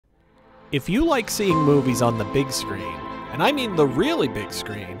If you like seeing movies on the big screen, and I mean the really big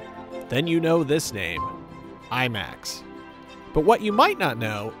screen, then you know this name, IMAX. But what you might not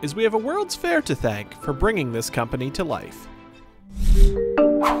know is we have a World's Fair to thank for bringing this company to life.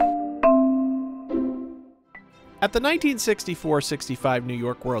 At the 1964-65 New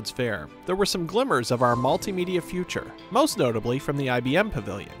York World's Fair, there were some glimmers of our multimedia future, most notably from the IBM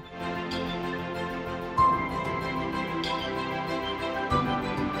Pavilion.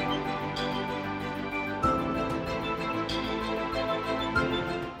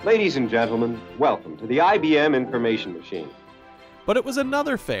 Ladies and gentlemen, welcome to the IBM Information Machine. But it was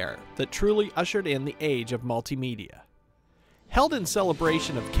another fair that truly ushered in the age of multimedia. Held in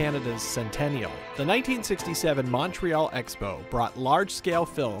celebration of Canada's centennial, the 1967 Montreal Expo brought large-scale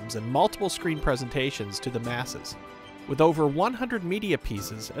films and multiple screen presentations to the masses, with over 100 media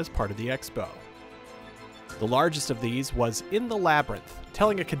pieces as part of the expo. The largest of these was In the Labyrinth,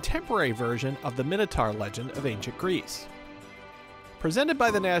 telling a contemporary version of the Minotaur legend of ancient Greece. Presented by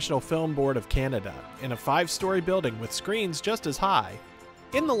the National Film Board of Canada in a 5-story building with screens just as high,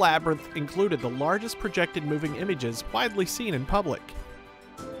 In the Labyrinth included the largest projected moving images widely seen in public.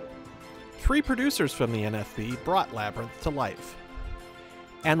 3 producers from the NFB brought Labyrinth to life.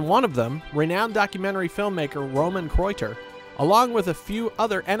 And one of them, renowned documentary filmmaker Roman Kreuter, along with a few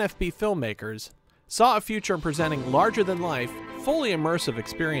other NFB filmmakers, saw a future in presenting larger-than-life, fully immersive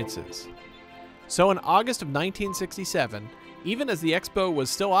experiences. So in August of 1967, even as the expo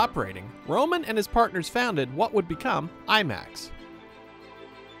was still operating, Roman and his partners founded what would become IMAX.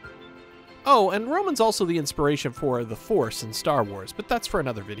 Oh, and Roman's also the inspiration for the Force in Star Wars, but that's for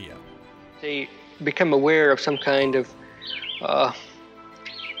another video. They become aware of some kind of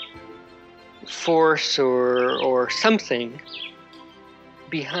force or something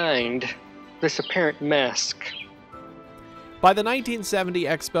behind this apparent mask. By the 1970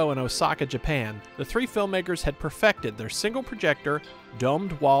 Expo in Osaka, Japan, the 3 filmmakers had perfected their single-projector,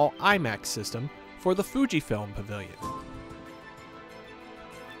 domed-wall IMAX system for the Fujifilm Pavilion.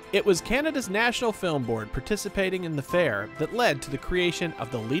 It was Canada's National Film Board participating in the fair that led to the creation of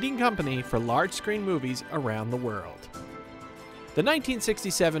the leading company for large-screen movies around the world. The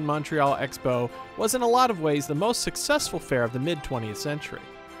 1967 Montreal Expo was in a lot of ways the most successful fair of the mid-20th century.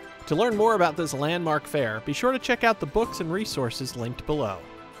 To learn more about this landmark fair, be sure to check out the books and resources linked below.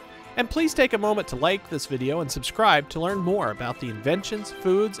 And please take a moment to like this video and subscribe to learn more about the inventions,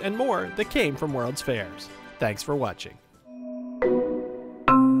 foods, and more that came from World's Fairs. Thanks for watching.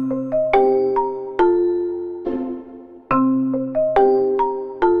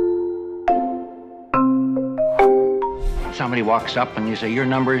 Somebody walks up and you say, your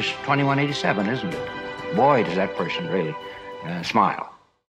number's 2187, isn't it? Boy, does that person really smile.